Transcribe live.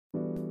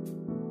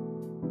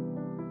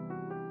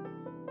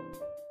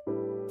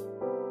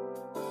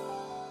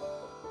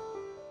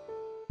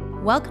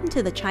Welcome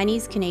to the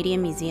Chinese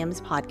Canadian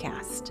Museum's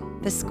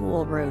podcast, The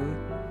School Room.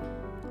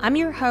 I'm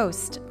your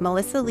host,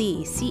 Melissa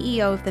Lee,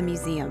 CEO of the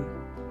museum.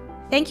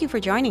 Thank you for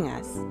joining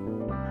us.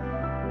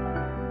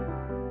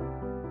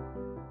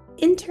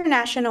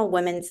 International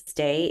Women's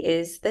Day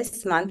is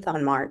this month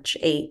on March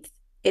 8th.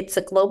 It's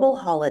a global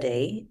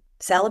holiday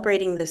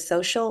celebrating the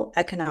social,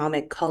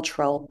 economic,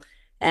 cultural,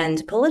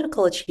 and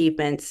political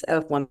achievements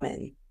of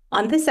women.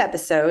 On this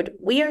episode,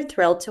 we are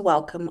thrilled to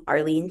welcome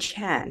Arlene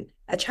Chan,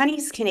 a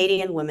Chinese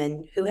Canadian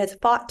woman who has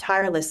fought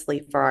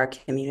tirelessly for our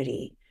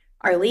community.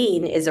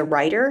 Arlene is a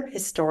writer,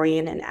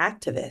 historian, and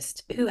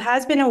activist who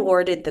has been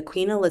awarded the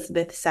Queen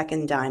Elizabeth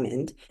II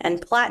Diamond and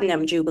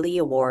Platinum Jubilee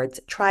Awards,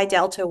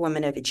 Tri-Delta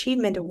Women of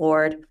Achievement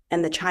Award,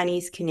 and the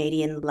Chinese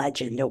Canadian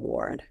Legend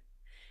Award.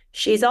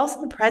 She is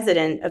also the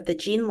president of the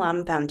Jean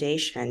Lumb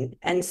Foundation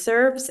and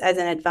serves as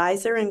an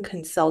advisor and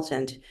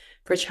consultant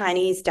for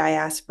Chinese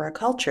diaspora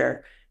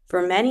culture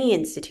for many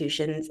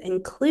institutions,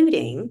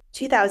 including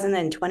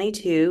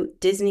 2022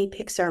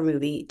 Disney-Pixar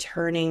movie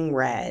Turning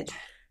Red.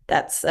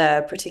 That's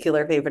a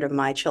particular favorite of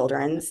my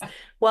children's.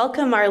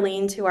 Welcome,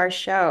 Arlene, to our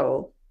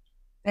show.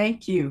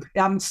 Thank you.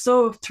 I'm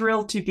so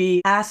thrilled to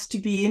be asked to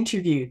be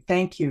interviewed.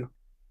 Thank you.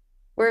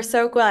 We're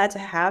so glad to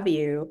have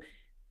you.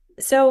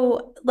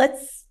 So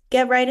let's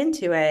get right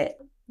into it.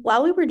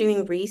 While we were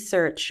doing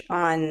research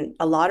on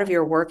a lot of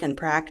your work and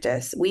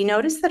practice, we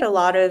noticed that a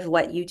lot of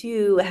what you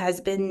do has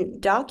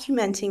been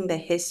documenting the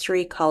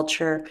history,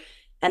 culture,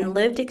 and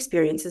lived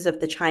experiences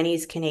of the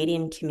Chinese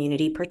Canadian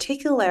community,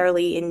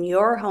 particularly in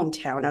your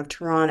hometown of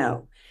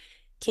Toronto.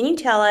 Can you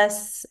tell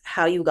us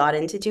how you got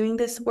into doing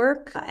this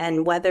work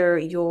and whether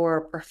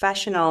your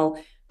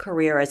professional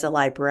career as a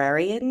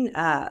librarian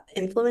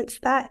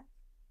influenced that?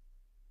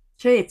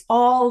 Okay, it's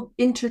all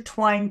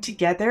intertwined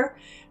together.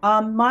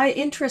 My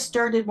interest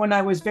started when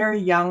I was very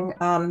young,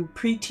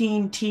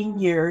 preteen, teen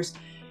years,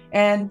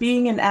 and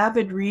being an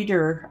avid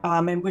reader,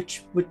 and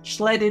which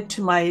led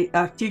into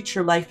my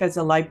future life as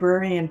a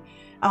librarian.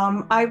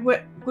 I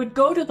would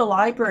go to the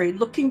library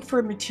looking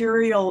for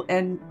material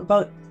and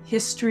about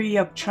history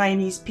of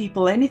Chinese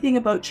people, anything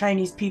about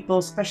Chinese people,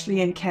 especially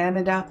in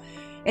Canada.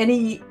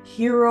 Any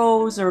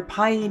heroes or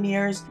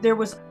pioneers, there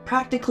was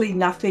practically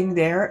nothing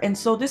there. And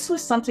so this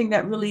was something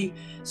that really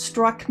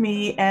struck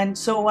me. And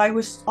so I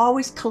was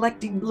always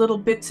collecting little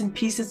bits and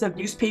pieces of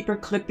newspaper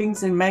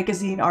clippings and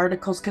magazine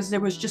articles because there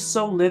was just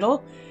so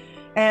little.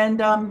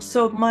 And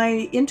so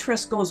my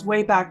interest goes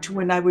way back to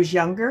when I was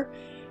younger.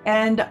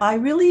 And I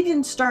really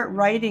didn't start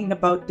writing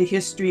about the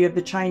history of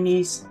the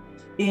Chinese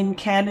in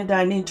Canada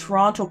and in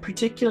Toronto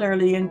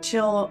particularly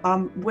until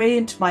way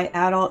into my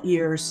adult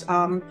years,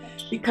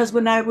 because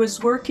when I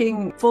was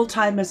working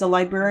full-time as a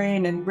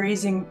librarian and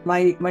raising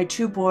my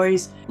two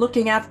boys,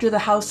 looking after the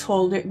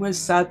household, it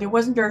was there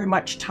wasn't very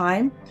much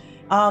time.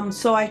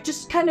 So I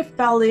just kind of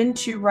fell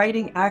into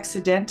writing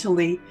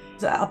accidentally.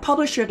 A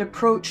publisher had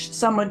approached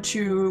someone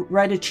to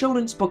write a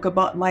children's book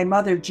about my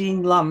mother,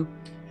 Jean Lumb,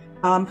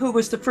 who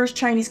was the first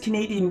Chinese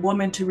Canadian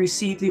woman to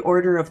receive the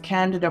Order of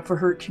Canada for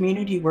her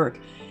community work.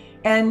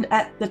 And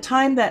at the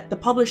time that the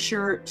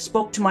publisher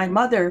spoke to my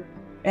mother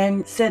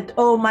and said,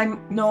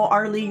 no,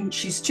 Arlene,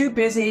 she's too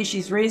busy.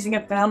 She's raising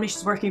a family.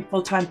 She's working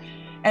full time.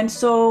 And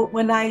so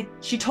when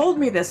she told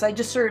me this, I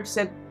just sort of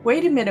said,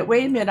 wait a minute.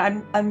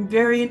 I'm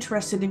very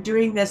interested in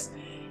doing this.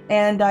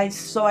 And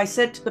so I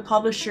said to the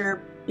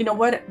publisher, you know,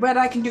 what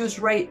I can do is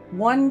write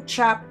one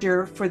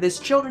chapter for this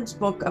children's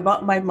book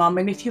about my mom.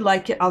 And if you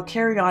like it, I'll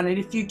carry on. And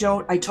if you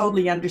don't, I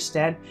totally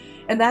understand.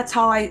 And that's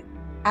how I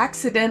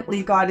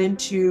accidentally got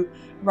into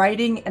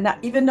writing. And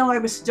even though I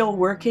was still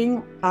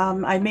working,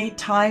 I made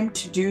time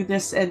to do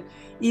this. And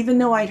even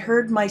though I'd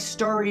heard my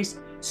stories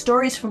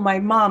from my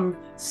mom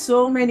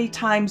so many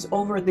times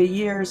over the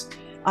years,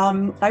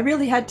 I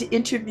really had to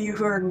interview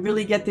her and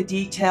really get the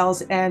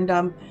details. And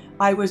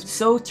I was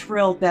so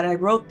thrilled that I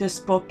wrote this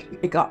book.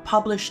 It got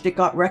published. It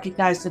got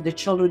recognized at the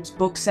Children's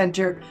Book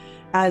Center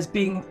as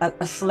being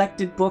a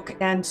selected book.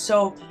 And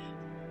so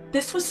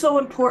this was so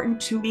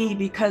important to me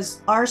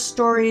because our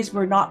stories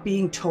were not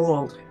being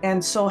told.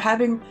 And so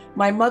having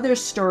my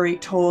mother's story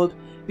told,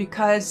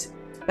 because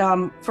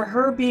for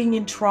her being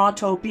in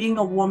Toronto, being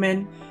a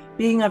woman,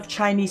 being of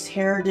Chinese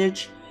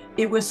heritage,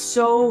 it was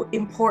so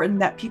important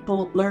that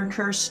people learn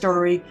her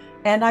story.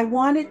 And I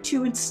wanted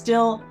to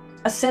instill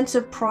a sense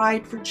of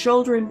pride for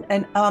children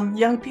and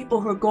young people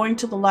who are going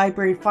to the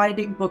library,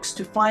 finding books,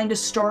 to find a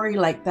story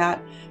like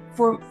that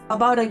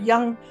about a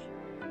young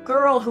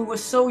girl who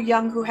was so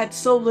young, who had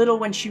so little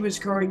when she was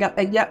growing up,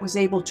 and yet was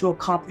able to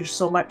accomplish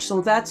so much.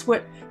 So that's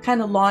what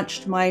kind of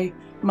launched my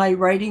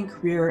writing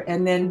career.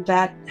 And then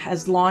that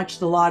has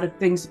launched a lot of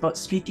things about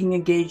speaking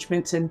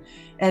engagements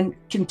and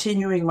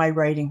continuing my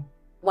writing.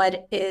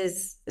 What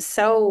is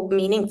so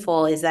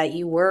meaningful is that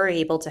you were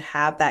able to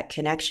have that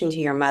connection to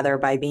your mother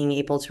by being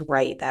able to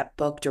write that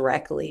book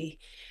directly.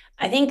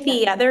 I think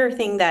the other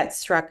thing that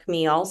struck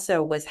me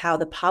also was how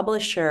the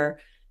publisher,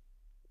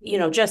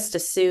 just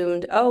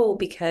assumed,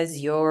 because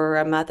you're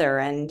a mother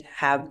and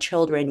have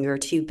children, you're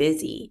too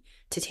busy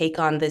to take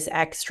on this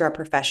extra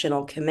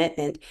professional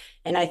commitment.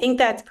 And I think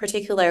that's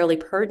particularly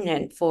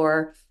pertinent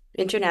for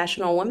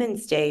International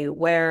Women's Day,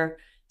 where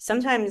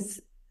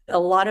sometimes a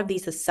lot of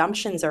these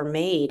assumptions are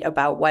made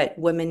about what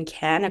women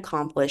can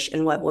accomplish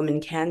and what women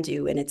can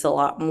do. And it's a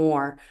lot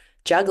more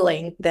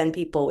juggling than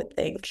people would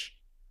think.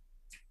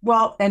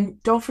 Well,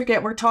 and don't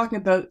forget, we're talking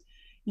about,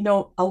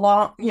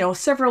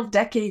 several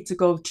decades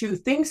ago too.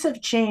 Things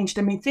have changed.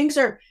 I mean, things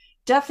are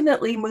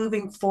definitely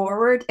moving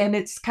forward, and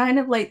it's kind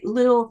of like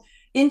little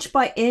inch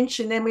by inch,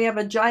 and then we have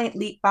a giant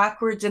leap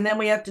backwards, and then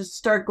we have to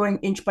start going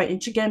inch by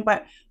inch again.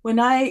 But when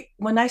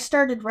I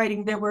started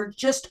writing, there were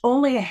just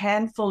only a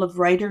handful of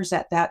writers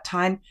at that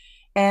time.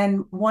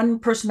 And one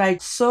person I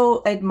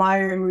so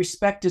admire and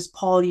respect is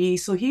Paul Yee.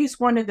 So he's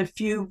one of the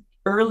few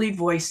early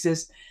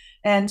voices.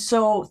 And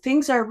so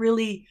things are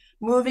really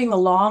moving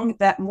along,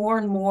 that more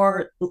and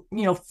more,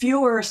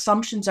 fewer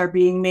assumptions are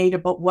being made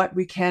about what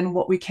we can,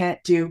 what we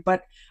can't do.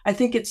 But I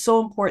think it's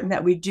so important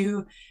that we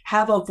do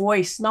have a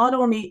voice, not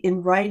only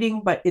in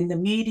writing, but in the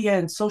media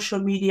and social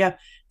media.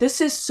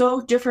 This is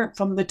so different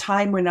from the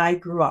time when I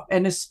grew up,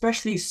 and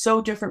especially so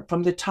different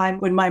from the time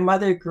when my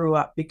mother grew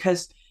up,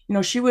 because,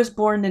 she was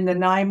born in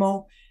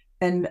Nanaimo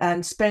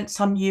and spent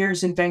some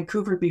years in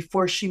Vancouver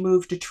before she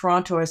moved to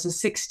Toronto as a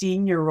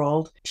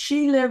 16-year-old.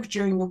 She lived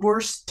during the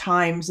worst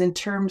times in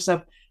terms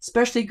of,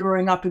 especially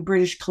growing up in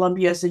British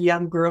Columbia as a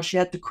young girl. She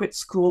had to quit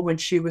school when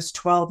she was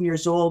 12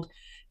 years old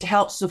to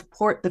help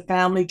support the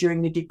family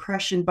during the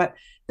Depression. But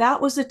that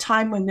was a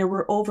time when there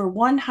were over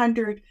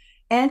 100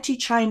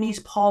 anti-Chinese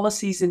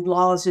policies and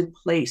laws in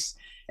place.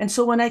 And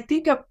so when I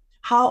think of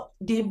how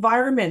the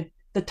environment,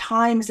 the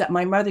times that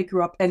my mother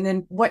grew up, and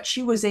then what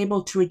she was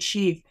able to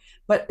achieve,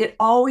 but it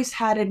always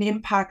had an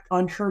impact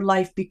on her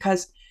life,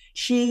 because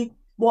she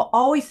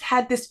always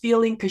had this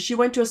feeling, because she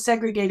went to a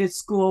segregated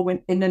school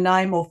in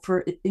Nanaimo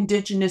for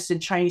Indigenous and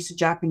Chinese and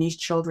Japanese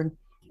children.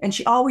 And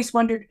she always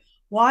wondered,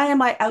 why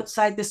am I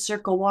outside this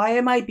circle? Why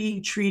am I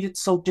being treated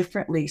so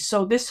differently?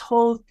 So this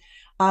whole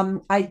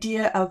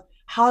idea of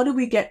how do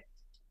we get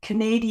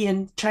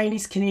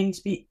Chinese Canadians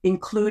be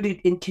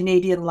included in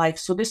Canadian life.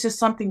 So this is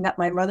something that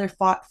my mother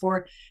fought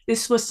for.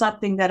 This was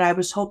something that I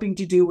was hoping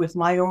to do with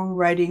my own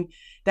writing,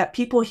 that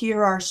people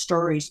hear our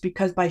stories,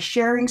 because by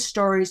sharing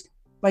stories,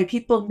 by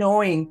people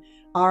knowing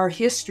our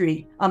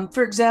history,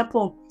 for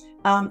example,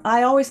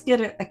 I always get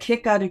a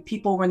kick out of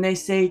people when they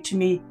say to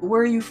me,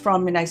 where are you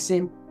from? And I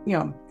say,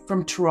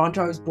 from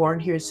Toronto, I was born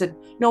here. I said,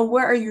 no,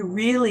 where are you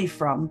really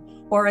from?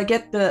 Or I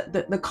get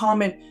the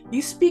comment,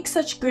 you speak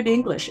such good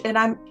English. And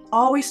I'm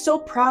always so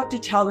proud to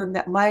tell them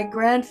that my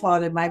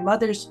grandfather, my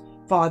mother's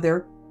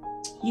father,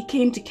 he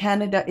came to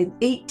Canada in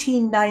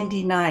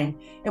 1899.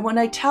 And when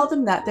I tell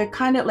them that, they're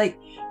kind of like,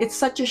 it's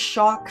such a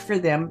shock for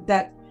them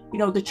that,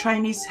 the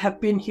Chinese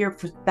have been here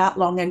for that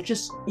long, and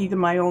just even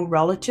my own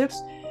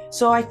relatives.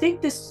 So I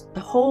think the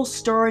whole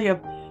story of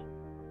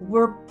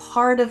we're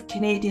part of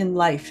Canadian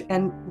life,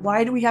 and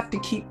why do we have to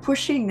keep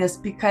pushing this?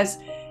 Because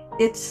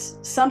it's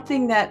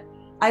something that,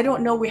 I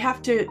don't know, we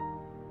have to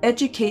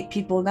educate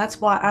people. And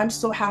that's why I'm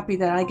so happy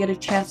that I get a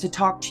chance to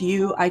talk to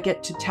you. I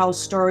get to tell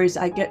stories.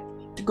 I get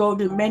to go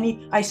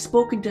to I've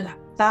spoken to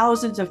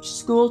thousands of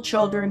school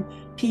children,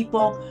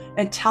 people,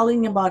 and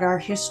telling them about our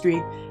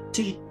history,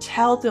 to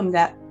tell them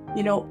that,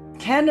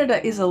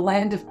 Canada is a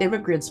land of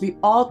immigrants. We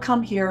all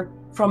come here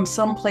from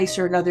some place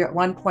or another at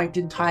one point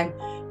in time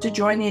to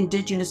join the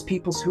Indigenous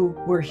peoples who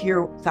were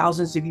here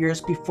thousands of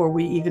years before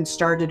we even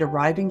started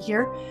arriving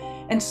here.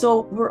 And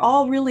so we're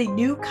all really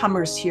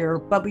newcomers here,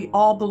 but we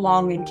all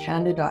belong in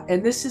Canada.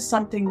 And this is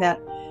something that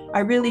I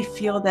really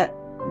feel that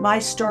my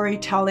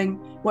storytelling,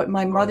 what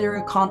my mother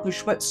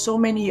accomplished, what so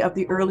many of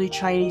the early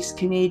Chinese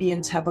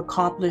Canadians have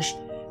accomplished,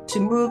 to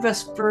move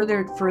us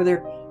further and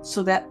further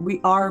so that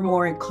we are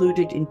more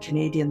included in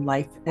Canadian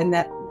life. And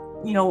that,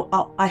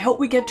 I hope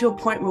we get to a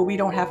point where we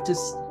don't have to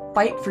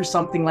fight for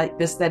something like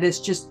this, that is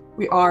just,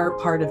 we are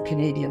part of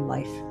Canadian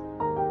life.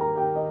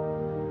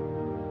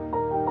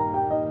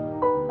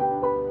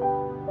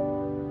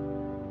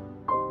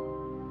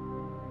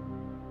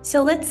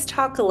 So let's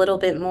talk a little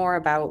bit more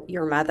about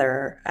your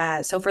mother.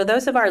 So for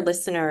those of our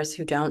listeners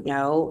who don't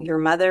know, your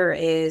mother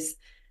is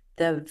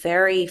the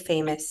very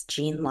famous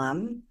Jean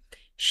Lumb.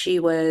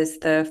 She was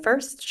the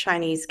first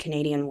Chinese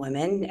Canadian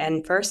woman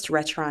and first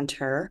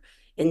restaurateur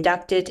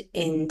inducted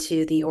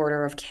into the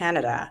Order of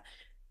Canada.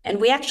 And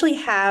we actually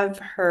have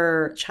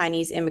her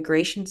Chinese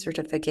immigration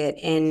certificate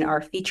in our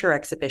feature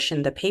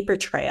exhibition, The Paper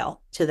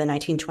Trail to the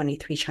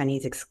 1923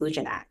 Chinese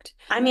Exclusion Act.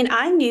 I mean,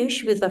 I knew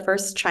she was the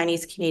first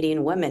Chinese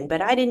Canadian woman,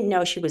 but I didn't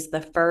know she was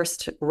the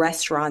first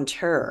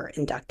restaurateur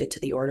inducted to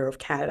the Order of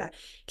Canada.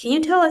 Can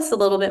you tell us a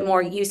little bit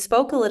more? You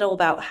spoke a little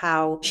about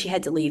how she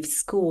had to leave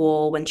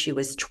school when she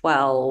was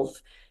 12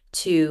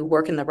 to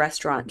work in the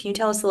restaurant. Can you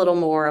tell us a little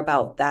more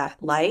about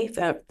that life,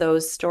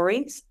 those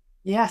stories?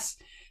 Yes.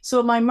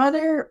 So my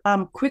mother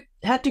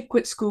had to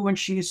quit school when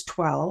she was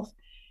 12,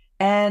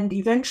 and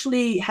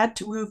eventually had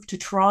to move to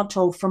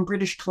Toronto from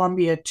British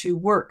Columbia to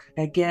work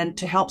again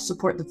to help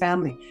support the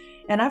family.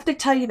 And I have to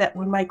tell you that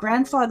when my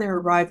grandfather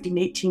arrived in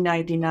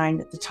 1899,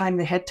 at the time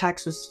the head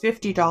tax was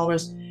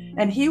 $50,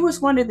 and he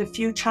was one of the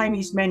few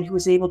Chinese men who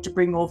was able to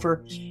bring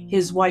over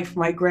his wife,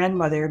 my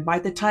grandmother. And by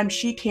the time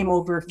she came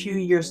over a few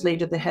years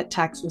later, the head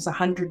tax was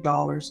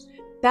 $100.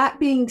 That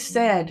being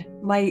said,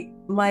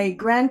 my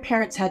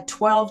grandparents had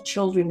 12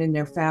 children in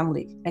their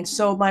family. And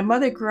so my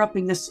mother grew up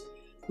in this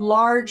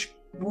large,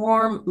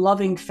 warm,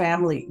 loving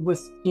family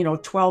with,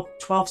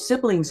 12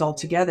 siblings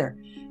altogether.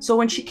 So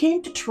when she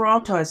came to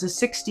Toronto as a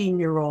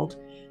 16-year-old,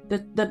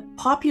 the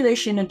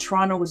population in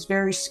Toronto was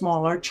very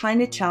small. Our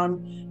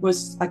Chinatown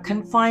was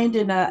confined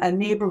in a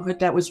neighborhood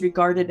that was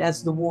regarded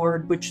as the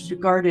ward, which was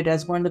regarded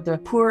as one of the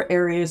poor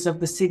areas of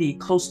the city,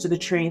 close to the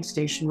train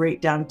station,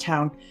 right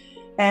downtown.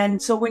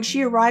 And so when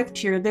she arrived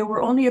here, there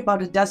were only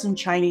about a dozen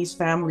Chinese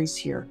families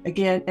here.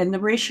 Again, and the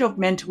ratio of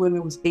men to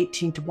women was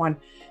 18-1.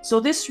 So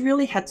this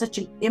really had such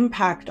an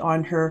impact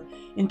on her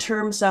in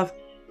terms of,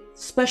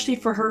 especially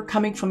for her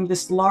coming from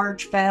this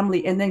large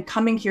family and then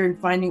coming here and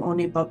finding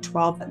only about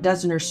 12, a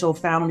dozen or so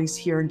families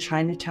here in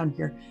Chinatown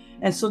here.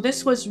 And so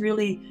this was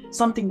really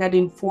something that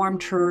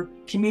informed her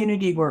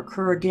community work,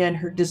 her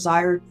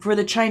desire for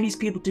the Chinese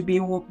people to be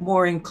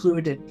more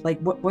included. Like,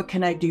 what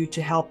can I do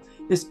to help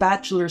this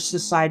bachelor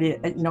society,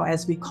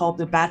 as we called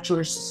the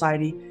bachelor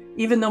society,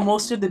 even though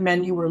most of the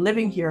men who were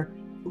living here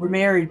were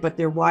married, but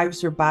their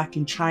wives were back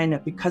in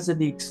China because of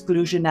the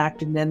Exclusion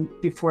Act. And then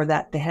before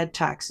that, the head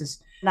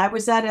taxes. And I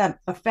was at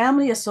a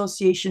family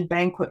association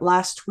banquet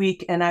last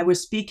week, and I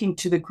was speaking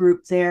to the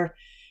group there.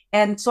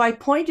 And so I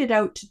pointed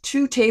out to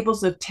 2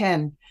 tables of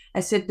 10. I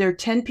said, there are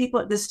 10 people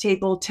at this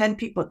table, 10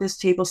 people at this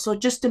table. So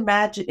just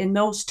imagine in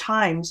those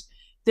times,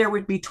 there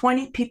would be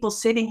 20 people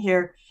sitting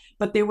here,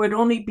 but there would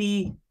only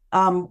be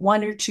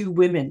 1 or 2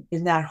 women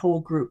in that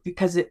whole group,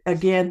 because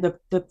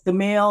the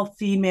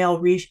male-female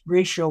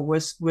ratio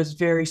was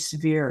very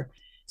severe.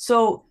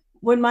 So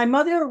when my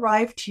mother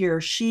arrived here,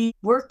 she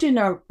worked in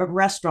a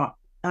restaurant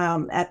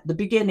at the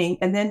beginning,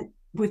 and then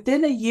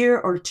within a year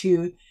or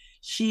two,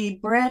 she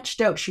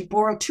branched out. She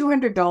borrowed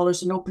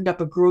 $200 and opened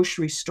up a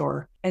grocery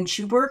store. And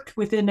she worked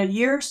within a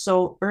year or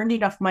so, earned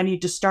enough money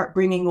to start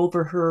bringing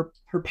over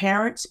her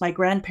parents, my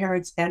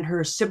grandparents, and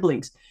her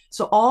siblings.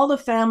 So all the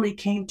family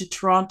came to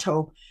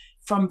Toronto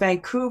from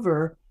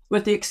Vancouver,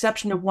 with the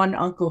exception of one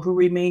uncle who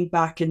remained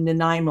back in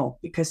Nanaimo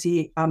because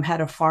he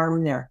had a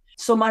farm there.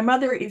 So my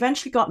mother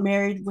eventually got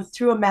married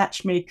through a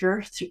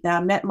matchmaker,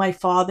 met my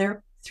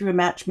father through a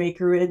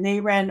matchmaker, and they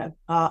ran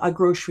a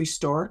grocery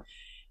store.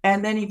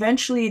 And then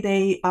eventually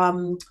they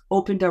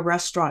opened a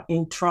restaurant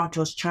in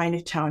Toronto's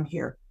Chinatown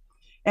here.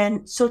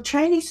 And so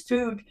Chinese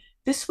food,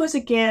 this was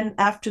again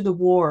after the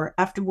war,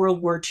 after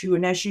World War II.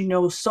 And as you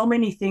know, so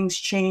many things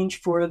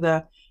changed for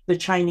the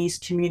Chinese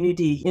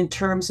community in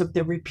terms of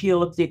the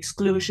repeal of the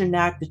Exclusion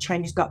Act. The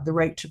Chinese got the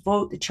right to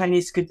vote. The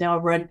Chinese could now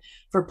run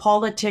for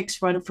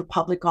politics, run for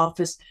public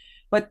office.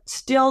 But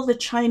still, the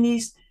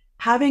Chinese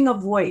having a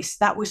voice,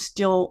 that was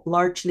still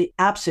largely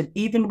absent,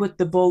 even with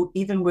the vote,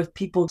 even with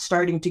people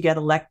starting to get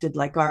elected,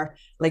 like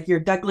your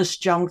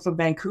Douglas Jung from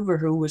Vancouver,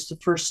 who was the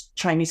first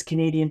Chinese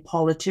Canadian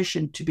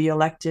politician to be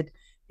elected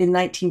in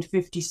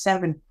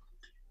 1957.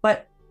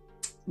 But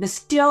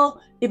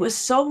it was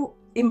so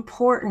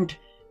important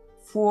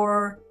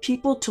for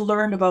people to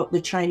learn about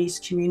the Chinese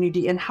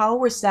community. And how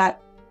was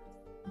that?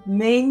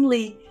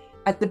 Mainly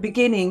at the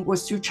beginning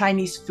was through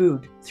Chinese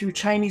food, through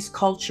Chinese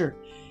culture.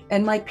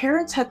 And my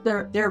parents had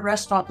their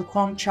restaurant, the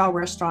Kwang Chao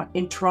restaurant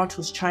in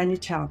Toronto's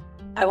Chinatown.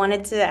 I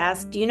wanted to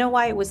ask, do you know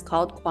why it was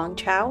called Kwang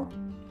Chao?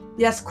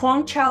 Yes,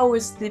 Kwang Chao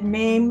is the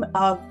name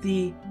of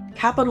the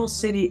capital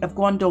city of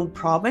Guangdong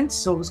province,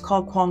 so it was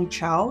called Kwang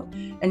Chao.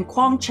 And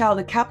Kwang Chao,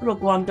 the capital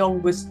of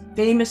Guangdong, was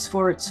famous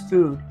for its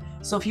food.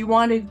 So if you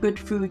wanted good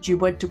food, you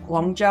went to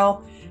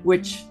Guangzhou,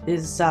 which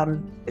is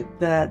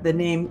the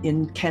name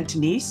in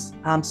Cantonese.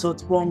 So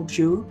it's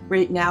Guangzhou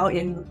right now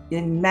in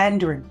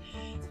Mandarin.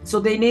 So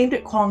they named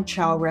it Kwang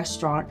Chao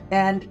Restaurant.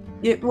 And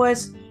it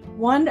was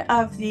one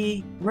of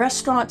the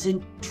restaurants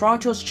in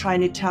Toronto's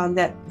Chinatown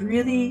that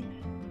really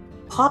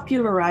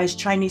popularized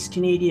Chinese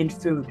Canadian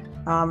food.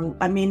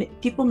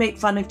 People make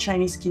fun of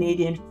Chinese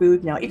Canadian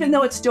food now, even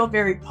though it's still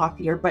very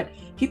popular, but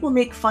people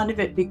make fun of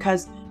it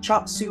because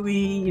chop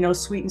suey,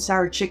 sweet and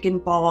sour chicken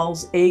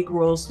balls, egg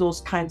rolls, those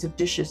kinds of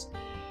dishes.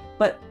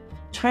 But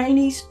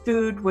Chinese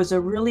food was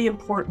a really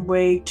important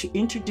way to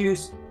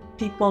introduce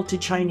people to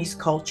Chinese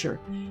culture.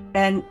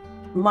 And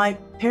my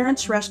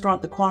parents'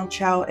 restaurant, the Kwang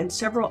Chao, and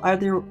several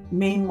other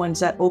main ones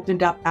that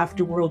opened up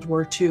after World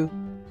War II,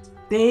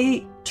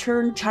 they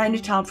turned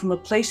Chinatown from a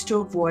place to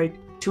avoid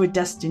to a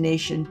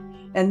destination.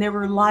 And there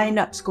were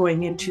lineups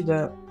going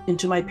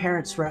into my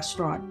parents'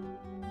 restaurant.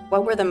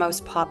 What were the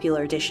most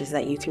popular dishes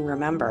that you can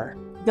remember?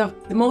 The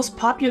most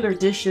popular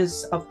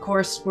dishes, of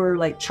course, were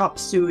like chop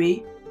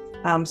suey,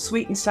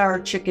 sweet and sour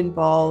chicken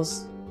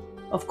balls,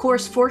 of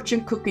course,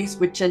 fortune cookies,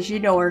 which, as you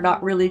know, are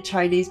not really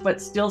Chinese, but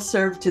still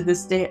served to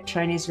this day at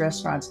Chinese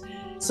restaurants.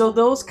 So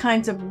those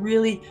kinds of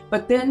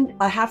but then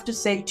I have to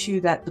say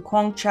too that the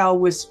Kwang Chao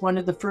was one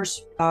of the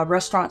first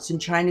restaurants in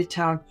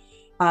Chinatown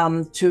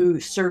to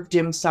serve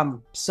dim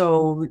sum.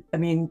 So, I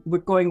mean, we're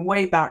going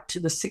way back to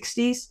the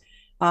 60s.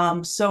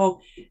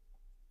 So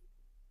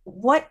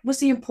what was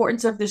the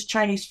importance of this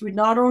Chinese food?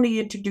 Not only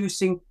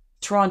introducing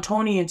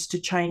Torontonians to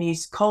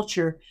Chinese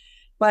culture,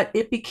 but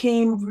it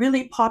became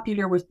really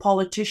popular with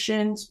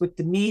politicians, with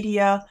the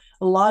media.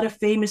 A lot of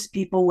famous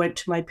people went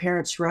to my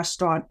parents'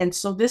 restaurant. And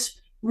so this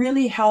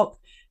really helped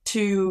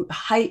to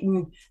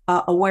heighten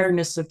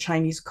awareness of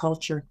Chinese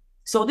culture.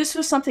 So this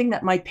was something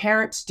that my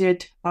parents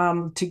did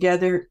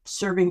together,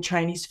 serving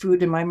Chinese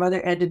food. And my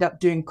mother ended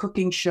up doing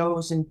cooking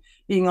shows and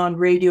being on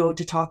radio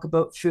to talk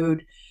about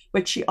food.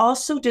 But she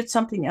also did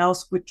something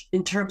else, which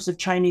in terms of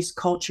Chinese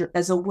culture,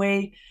 as a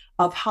way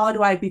of how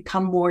do I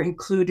become more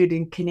included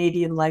in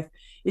Canadian life,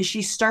 is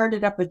she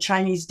started up a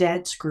Chinese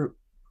dance group,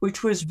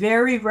 which was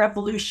very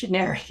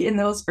revolutionary in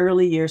those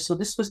early years. So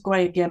this was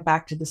going again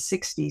back to the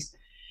 60s.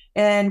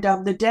 And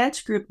the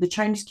dance group, the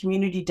Chinese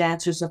Community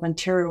Dancers of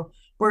Ontario,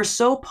 were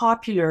so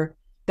popular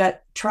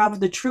that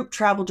the troupe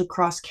traveled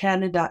across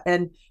Canada,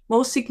 and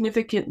most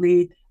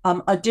significantly,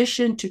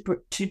 auditioned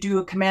to do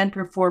a command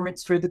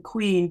performance for the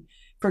Queen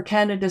for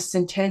Canada's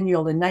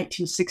centennial in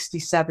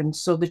 1967.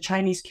 So the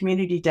Chinese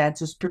Community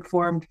Dancers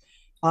performed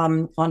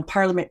on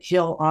Parliament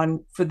Hill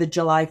for the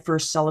July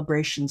 1st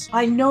celebrations.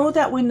 I know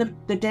that when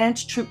the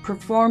dance troupe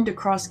performed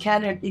across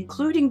Canada,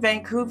 including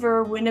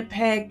Vancouver,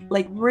 Winnipeg,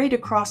 like right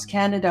across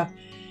Canada,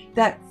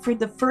 that for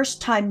the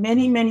first time,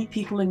 many, many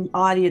people in the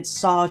audience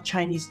saw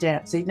Chinese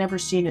dance. They'd never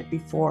seen it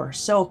before.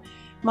 So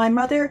my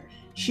mother,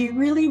 she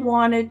really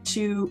wanted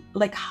to,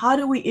 like, how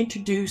do we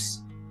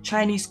introduce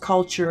Chinese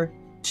culture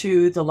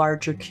to the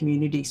larger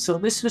community? So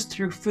this was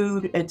through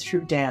food and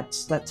through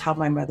dance. That's how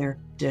my mother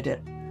did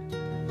it.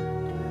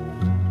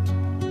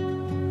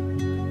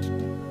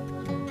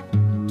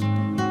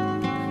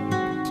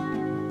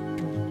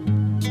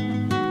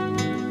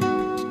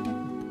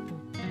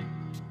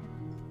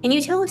 Can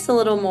you tell us a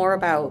little more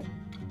about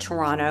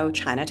Toronto,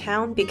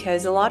 Chinatown?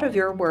 Because a lot of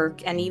your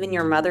work and even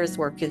your mother's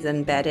work is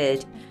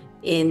embedded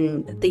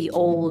in the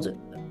old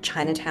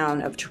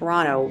Chinatown of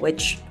Toronto,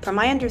 which, from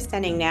my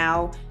understanding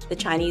now, the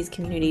Chinese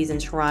communities in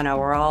Toronto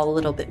are all a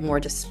little bit more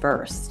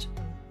dispersed.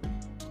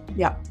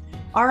 Yeah.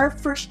 Our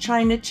first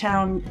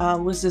Chinatown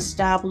was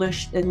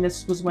established, and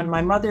this was when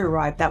my mother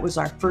arrived. That was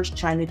our first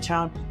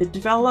Chinatown. It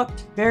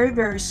developed very,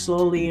 very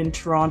slowly in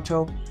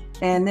Toronto.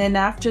 And then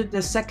after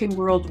the Second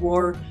World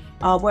War,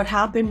 what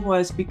happened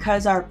was,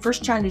 because our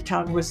first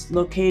Chinatown was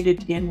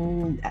located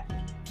in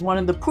one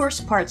of the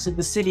poorest parts of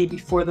the city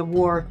before the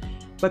war,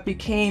 but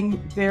became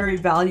very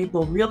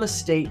valuable real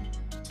estate.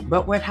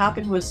 But what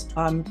happened was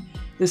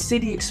the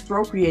city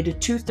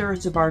expropriated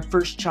 2/3 of our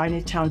first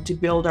Chinatown to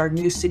build our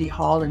new city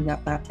hall in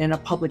a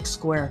public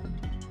square.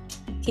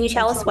 Can you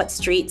tell us what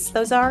streets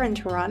those are in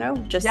Toronto,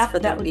 just for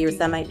the viewers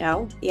that might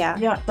know?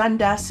 Yeah,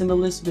 Dundas and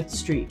Elizabeth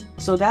Street.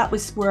 So that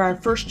was where our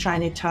first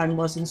Chinatown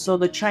was. And so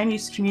the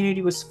Chinese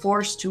community was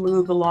forced to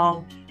move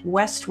along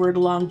westward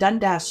along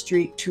Dundas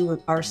Street to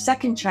our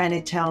second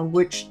Chinatown,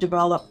 which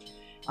developed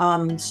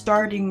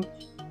starting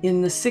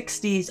in the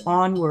 60s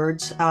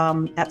onwards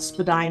at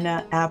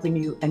Spadina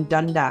Avenue and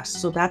Dundas.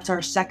 So that's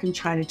our second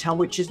Chinatown,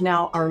 which is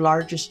now our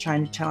largest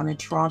Chinatown in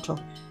Toronto.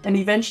 And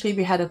eventually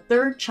we had a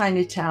third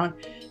Chinatown,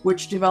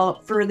 which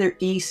developed further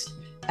east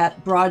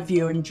at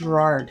Broadview and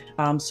Gerrard.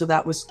 So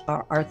that was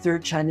our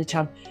third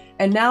Chinatown.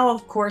 And now,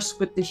 of course,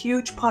 with the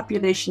huge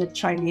population of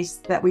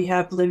Chinese that we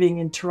have living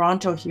in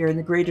Toronto here in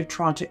the Greater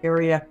Toronto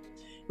area,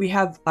 we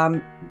have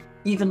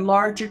even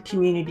larger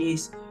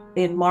communities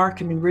in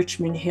Markham and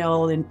Richmond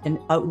Hill and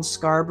out in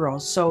Scarborough.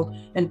 So,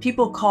 and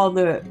people call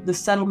the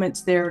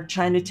settlements there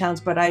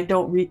Chinatowns, but I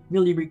don't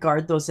really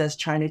regard those as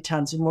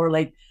Chinatowns. They're more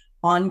like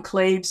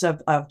enclaves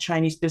of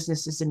Chinese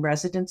businesses and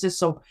residences.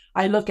 So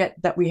I look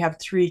at that we have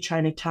 3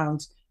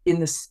 Chinatowns in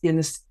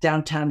this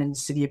downtown in the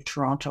city of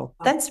Toronto.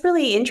 That's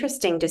really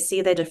interesting to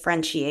see the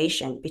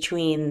differentiation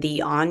between the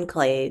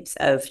enclaves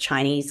of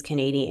Chinese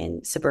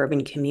Canadian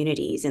suburban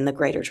communities in the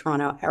Greater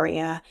Toronto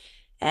area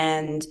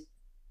and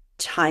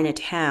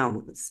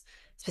Chinatowns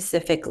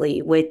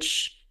specifically,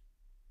 which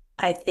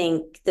I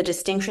think the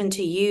distinction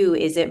to you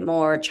is it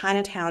more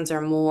Chinatowns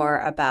are more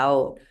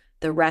about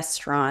the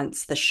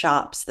restaurants, the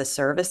shops, the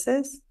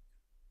services?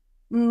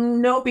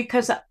 No,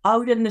 because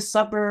out in the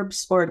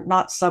suburbs, or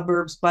not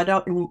suburbs, but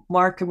out in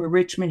Markham or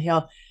Richmond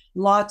Hill,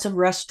 lots of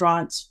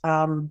restaurants,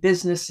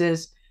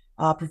 businesses,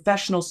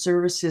 professional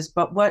services.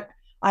 But what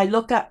I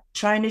look at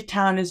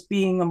Chinatown as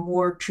being a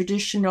more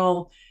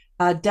traditional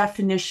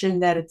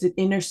definition, that it's an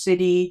inner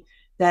city,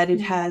 that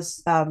it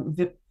has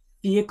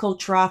vehicle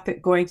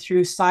traffic going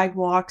through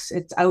sidewalks,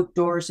 it's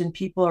outdoors and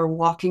people are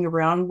walking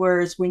around.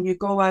 Whereas when you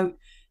go out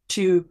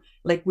to,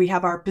 like, we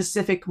have our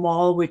Pacific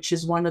Mall, which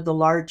is one of the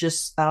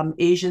largest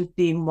Asian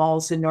themed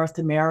malls in North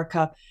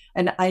America.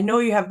 And I know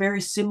you have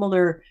very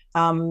similar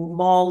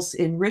malls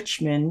in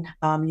Richmond.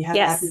 You have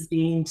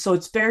Aberdeen. So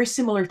it's very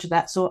similar to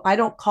that. So I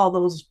don't call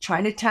those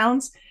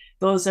Chinatowns.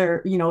 Those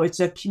are, it's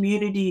a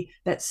community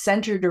that's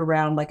centered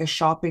around like a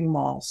shopping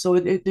mall. So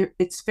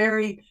it's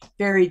very,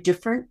 very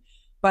different.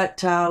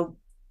 But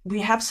we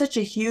have such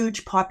a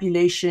huge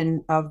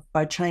population of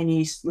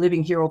Chinese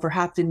living here, over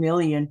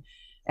 500,000.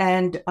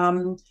 And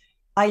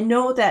I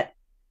know that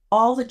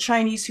all the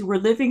Chinese who were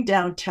living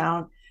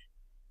downtown,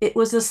 it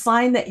was a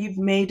sign that you've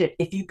made it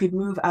if you could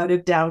move out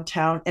of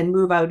downtown and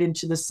move out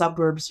into the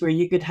suburbs where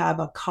you could have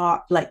a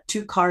car, like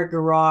 2-car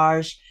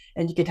garage,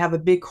 and you could have a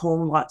big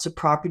home, lots of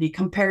property,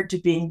 compared to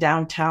being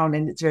downtown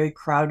and it's very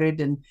crowded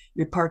and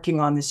you're parking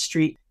on the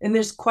street. And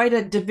there's quite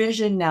a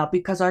division now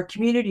because our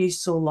community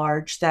is so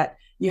large that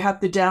you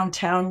have the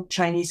downtown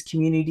Chinese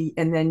community,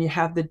 and then you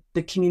have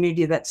the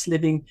community that's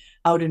living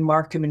out in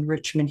Markham and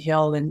Richmond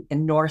Hill and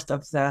north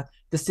of the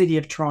city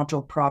of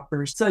Toronto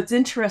proper. So it's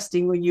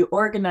interesting when you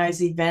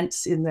organize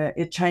events in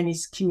the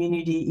Chinese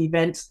community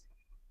events,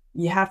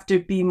 you have to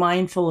be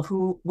mindful of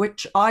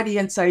which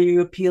audience are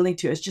you appealing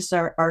to. It's just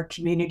our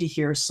community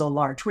here is so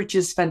large, which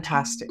is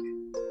fantastic.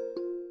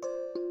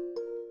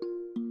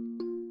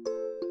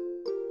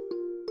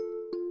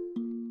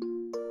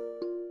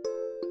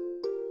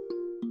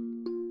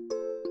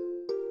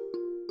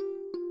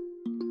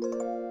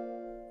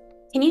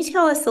 Can you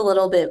tell us a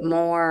little bit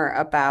more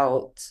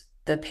about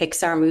the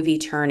Pixar movie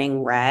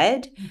Turning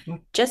Red? Mm-hmm.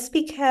 Just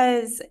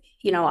because,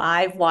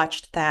 I've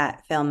watched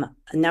that film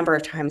a number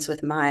of times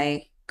with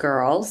my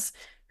girls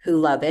who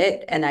love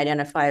it and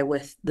identify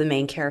with the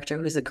main character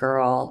who's a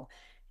girl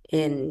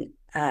in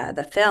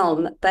the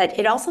film, but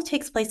it also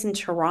takes place in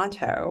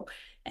Toronto.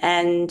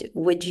 And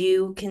would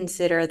you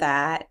consider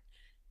that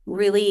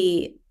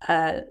really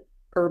a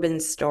urban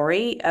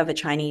story of a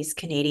Chinese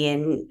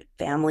Canadian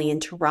family in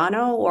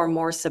Toronto or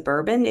more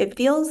suburban? It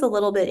feels a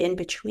little bit in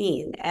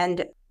between.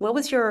 And what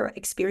was your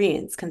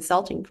experience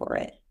consulting for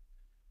it?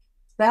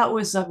 That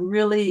was a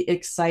really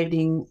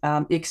exciting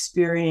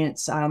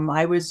experience.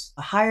 I was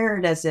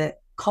hired as a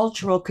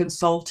cultural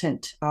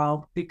consultant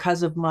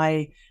because of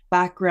my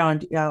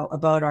background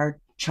about our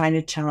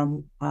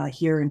Chinatown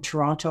here in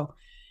Toronto.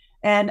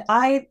 And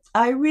I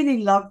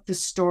really loved the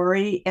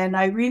story, and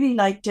I really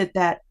liked it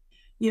that,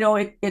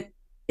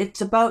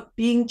 it's about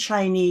being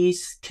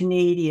Chinese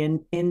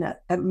Canadian in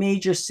a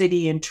major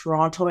city in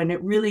Toronto, and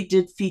it really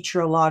did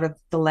feature a lot of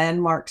the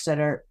landmarks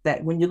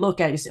that when you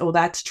look at it, you say, oh,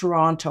 that's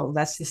Toronto,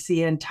 that's the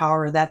CN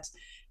Tower, that's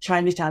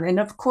Chinatown. And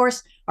of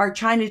course, our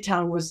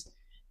Chinatown was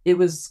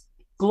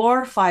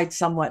glorified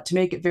somewhat to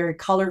make it very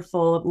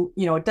colorful.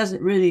 It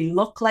doesn't really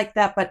look like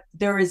that, but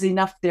there is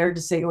enough there to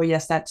say, oh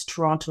yes, that's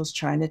Toronto's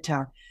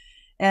Chinatown.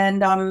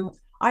 And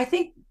I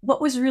think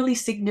what was really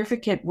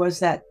significant was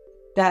that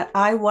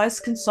I was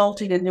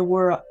consulting, and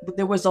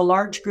there was a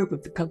large group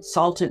of the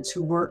consultants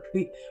who worked.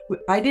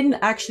 I didn't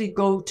actually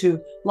go to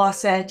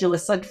Los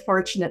Angeles,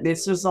 unfortunately.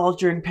 This was all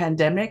during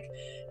pandemic.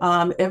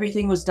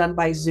 Everything was done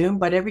by Zoom,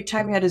 but every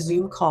time we had a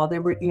Zoom call,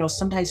 there were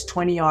sometimes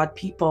 20 odd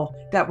people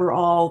that were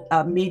all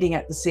meeting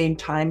at the same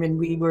time, and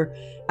we were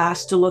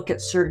asked to look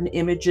at certain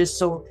images.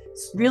 So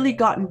really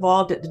got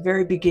involved at the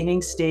very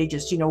beginning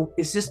stages.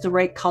 Is this the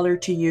right color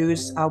to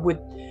use?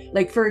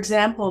 For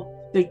example,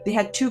 they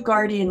had 2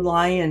 guardian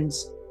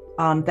lions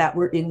that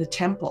were in the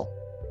temple.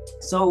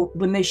 So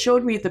when they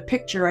showed me the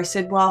picture, I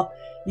said, well,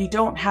 you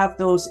don't have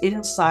those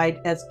inside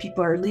as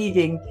people are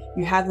leaving.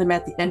 You have them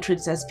at the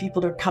entrance as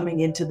people are coming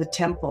into the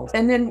temple.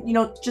 And then,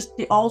 just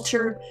the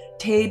altar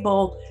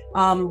table,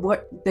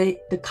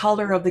 the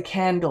color of the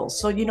candles.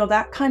 So,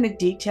 that kind of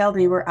detail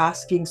they were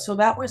asking. So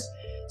that was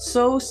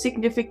so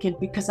significant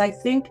because I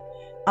think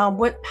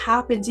what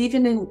happens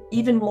even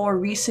in more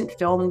recent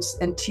films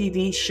and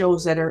TV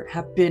shows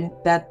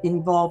that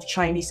involve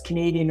Chinese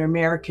Canadian or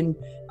American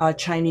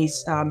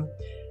Chinese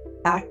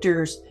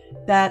actors,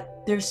 that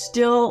there's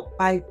still,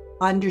 I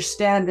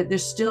understand that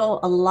there's still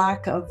a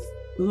lack of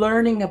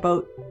learning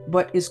about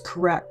what is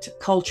correct,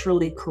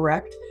 culturally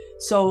correct.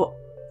 So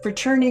for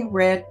Turning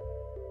Red,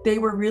 they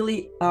were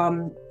really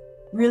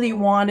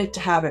wanted to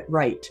have it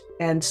right.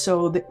 And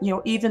so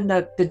even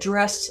the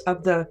dress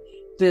of the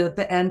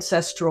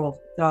ancestral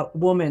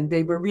woman,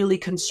 they were really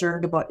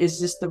concerned about, is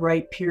this the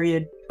right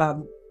period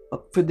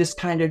for this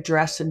kind of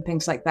dress and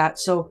things like that.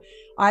 So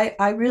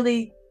I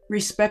really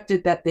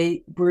respected that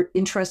they were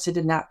interested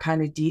in that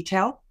kind of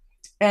detail.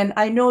 And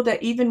I know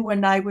that even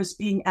when I was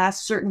being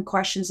asked certain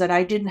questions that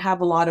I didn't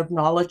have a lot of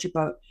knowledge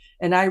about,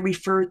 and I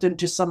referred them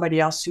to somebody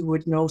else who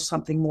would know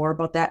something more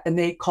about that, and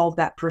they called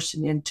that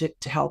person in to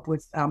help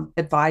with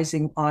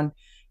advising on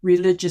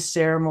religious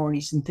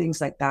ceremonies and things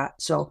like that.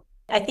 So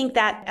I think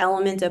that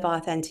element of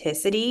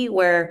authenticity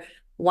where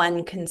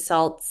one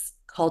consults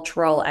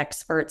cultural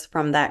experts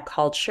from that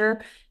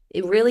culture,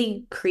 it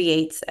really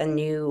creates a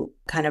new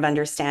kind of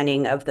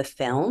understanding of the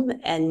film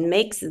and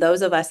makes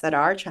those of us that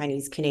are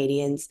Chinese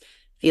Canadians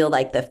feel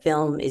like the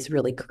film is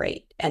really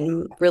great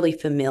and really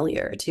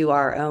familiar to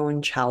our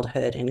own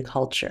childhood and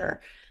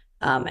culture.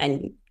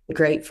 And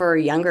great for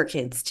younger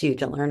kids too,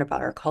 to learn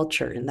about our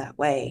culture in that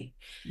way.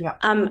 yeah.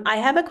 I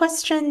have a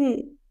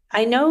question.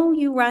 I know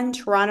you run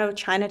Toronto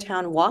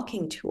Chinatown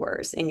walking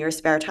tours in your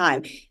spare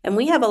time, and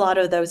we have a lot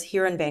of those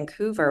here in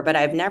Vancouver, but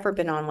I've never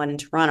been on one in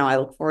Toronto. I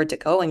look forward to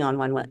going on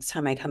one next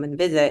time I come and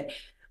visit.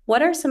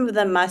 What are some of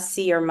the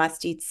must-see or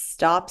must-eat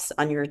stops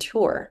on your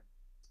tour?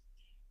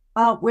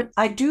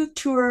 I do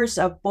tours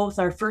of both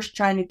our first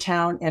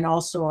Chinatown and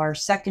also our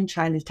second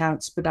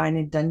Chinatown, Spadina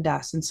and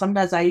Dundas. And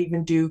sometimes I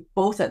even do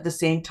both at the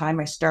same time.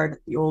 I start at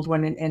the old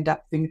one and end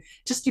up in,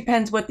 just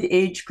depends what the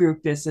age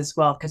group is as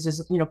well, because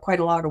there's, quite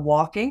a lot of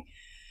walking.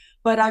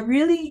 But I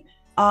really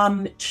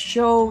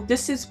show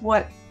this is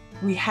what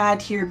we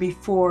had here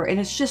before. And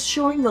it's just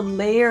showing the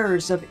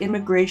layers of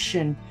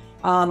immigration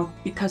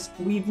because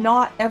we've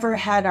not ever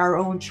had our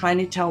own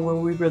Chinatown where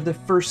we were the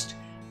first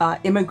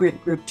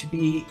immigrant group to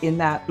be in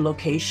that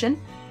location.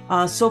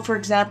 So, for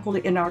example,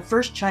 in our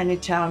first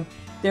Chinatown,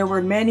 there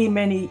were many,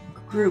 many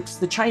groups.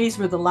 The Chinese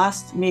were the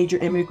last major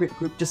immigrant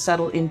group to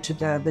settle into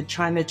the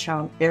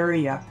Chinatown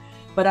area.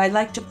 But I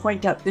like to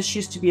point out this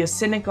used to be a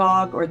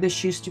synagogue, or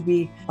this used to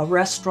be a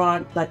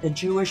restaurant, like a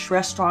Jewish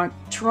restaurant.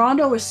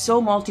 Toronto is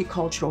so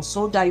multicultural,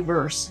 so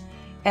diverse,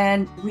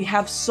 and we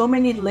have so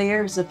many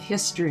layers of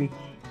history.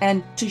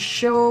 And to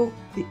show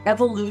the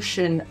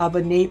evolution of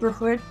a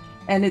neighborhood,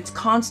 and it's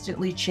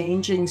constantly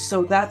changing.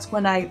 So that's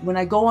when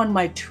I go on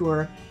my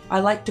tour, I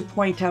like to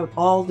point out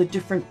all the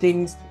different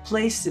things,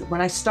 places.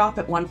 When I stop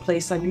at one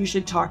place, I'm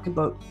usually talking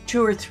about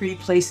 2 or 3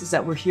 places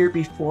that were here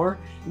before.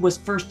 It was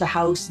first a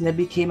house, and then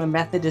became a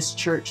Methodist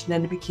church, and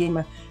then it became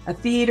a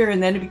theater,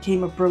 and then it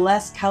became a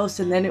burlesque house,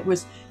 and then it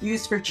was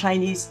used for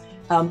Chinese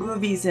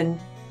movies and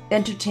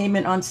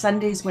entertainment on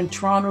Sundays. When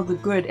Toronto the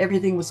Good,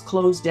 everything was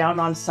closed down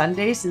on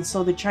Sundays, and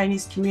so the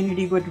Chinese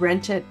community would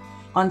rent it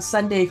on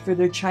Sunday for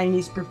their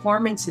Chinese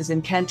performances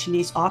and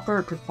Cantonese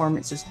opera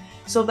performances.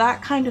 So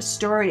that kind of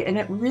story, and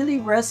it really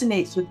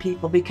resonates with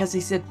people because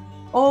they said,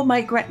 oh,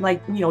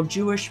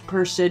 Jewish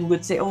person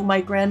would say, oh, my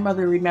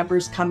grandmother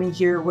remembers coming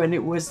here when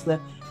it was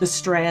the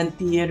Strand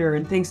Theater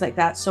and things like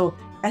that. So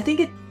I think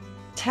it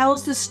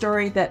tells the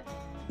story that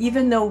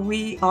even though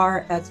we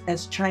are,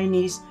 as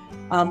Chinese,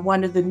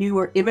 one of the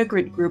newer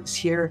immigrant groups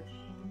here,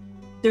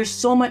 there's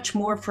so much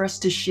more for us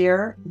to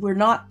share. We're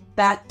not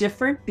that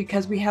different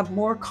because we have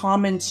more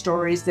common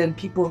stories than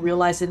people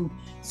realize. And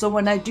so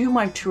when I do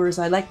my tours,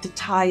 I like to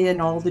tie in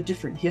all the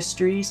different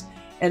histories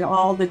and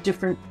all the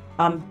different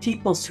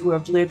peoples who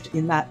have lived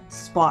in that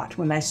spot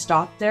when I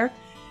stop there.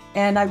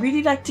 And I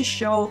really like to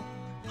show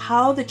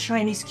how the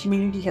Chinese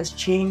community has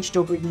changed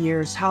over the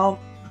years, how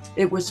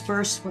it was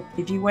first,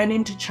 if you went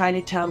into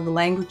Chinatown, the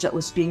language that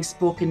was being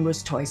spoken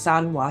was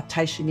Toisanwa,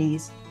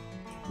 Taishanese.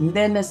 And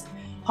then as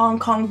Hong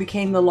Kong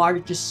became the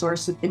largest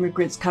source of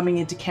immigrants coming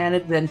into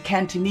Canada, then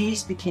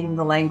Cantonese became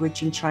the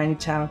language in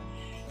Chinatown.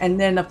 And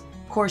then, of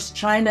course,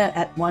 China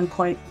at one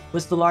point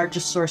was the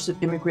largest source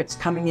of immigrants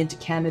coming into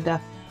Canada.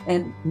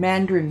 And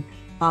Mandarin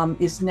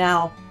is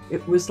now,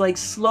 it was like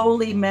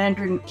slowly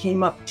Mandarin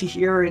came up to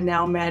here, and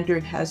now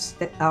Mandarin has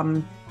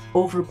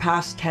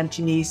overpassed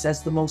Cantonese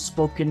as the most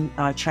spoken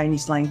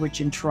Chinese language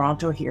in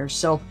Toronto here.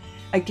 So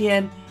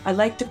again, I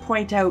like to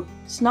point out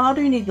it's not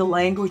only the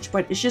language,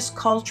 but it's just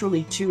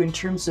culturally too, in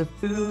terms of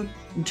food,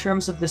 in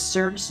terms of the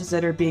services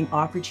that are being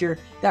offered here,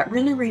 that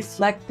really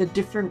reflect the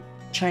different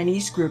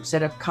Chinese groups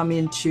that have come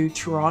into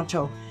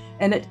Toronto.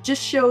 And it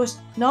just shows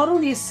not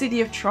only is the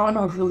city of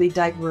Toronto really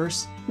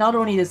diverse, not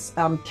only is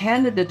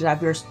Canada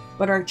diverse,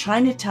 but our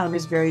Chinatown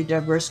is very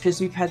diverse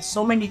because we've had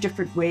so many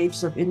different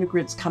waves of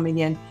immigrants coming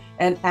in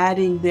and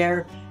adding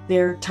their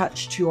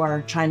touch to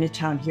our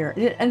Chinatown here.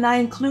 And I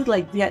include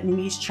like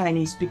Vietnamese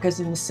Chinese because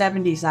in the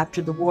 70s,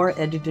 after the war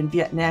ended in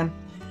Vietnam,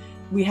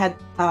 we had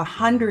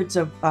hundreds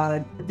of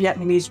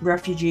Vietnamese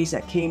refugees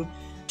that came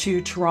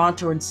to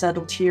Toronto and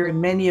settled here,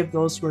 and many of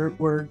those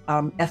were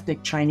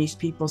ethnic Chinese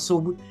people.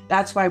 So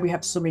that's why we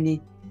have so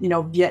many,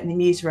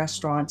 Vietnamese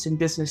restaurants and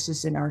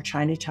businesses in our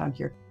Chinatown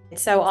here.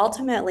 So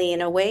ultimately,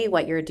 in a way,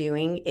 what you're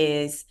doing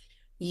is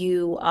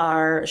you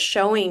are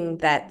showing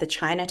that the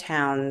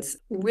Chinatowns,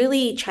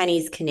 really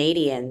Chinese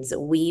Canadians,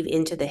 weave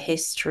into the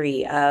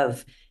history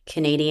of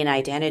Canadian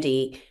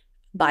identity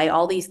by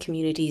all these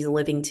communities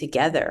living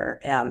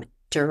together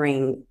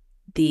during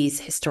these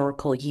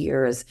historical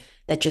years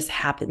that just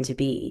happen to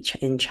be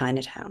in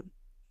Chinatown.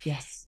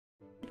 Yes.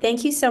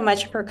 Thank you so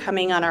much for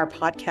coming on our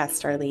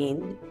podcast,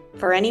 Arlene.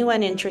 For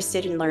anyone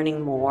interested in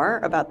learning more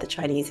about the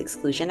Chinese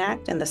Exclusion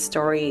Act and the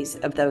stories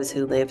of those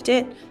who lived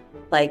it,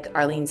 like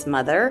Arlene's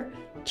mother,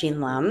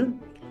 Jean Lumb,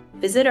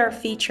 visit our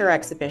feature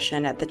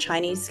exhibition at the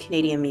Chinese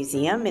Canadian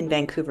Museum in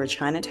Vancouver,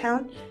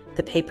 Chinatown,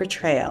 The Paper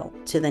Trail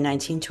to the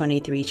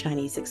 1923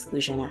 Chinese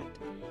Exclusion Act.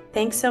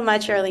 Thanks so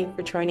much, Arlene,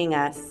 for joining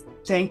us.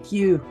 Thank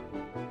you.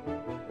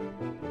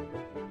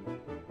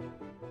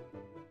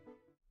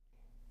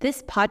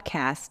 This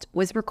podcast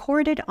was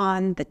recorded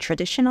on the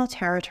traditional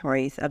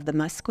territories of the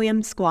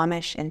Musqueam,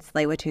 Squamish, and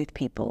Tsleil-Waututh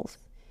peoples.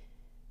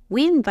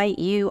 We invite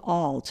you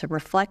all to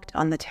reflect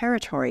on the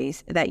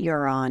territories that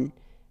you're on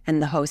and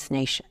the host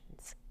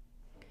nations.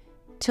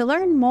 To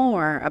learn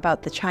more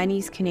about the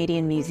Chinese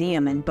Canadian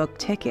Museum and book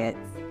tickets,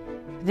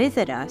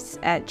 visit us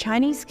at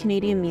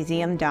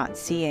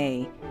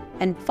ChineseCanadianMuseum.ca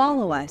and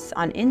follow us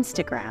on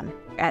Instagram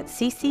at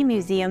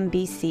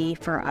CCMuseumBC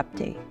for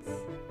updates.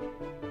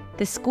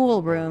 The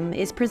School Room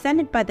is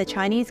presented by the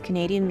Chinese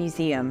Canadian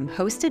Museum,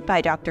 hosted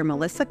by Dr.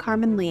 Melissa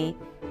Karmen Lee,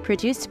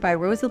 produced by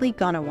Rosalie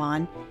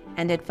Gonawan,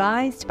 and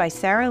advised by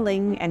Sarah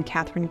Ling and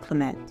Catherine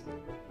Clement.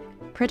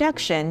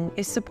 Production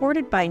is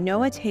supported by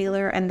Noah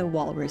Taylor and the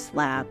Walrus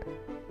Lab.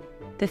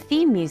 The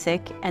theme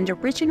music and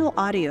original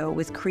audio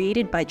was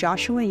created by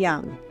Joshua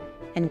Young,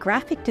 and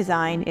graphic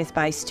design is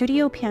by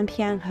Studio Pian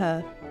Pian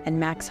He and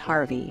Max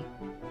Harvey.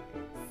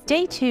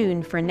 Stay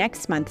tuned for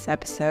next month's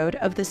episode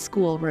of The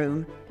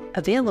Schoolroom,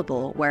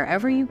 available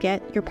wherever you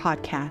get your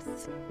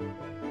podcasts.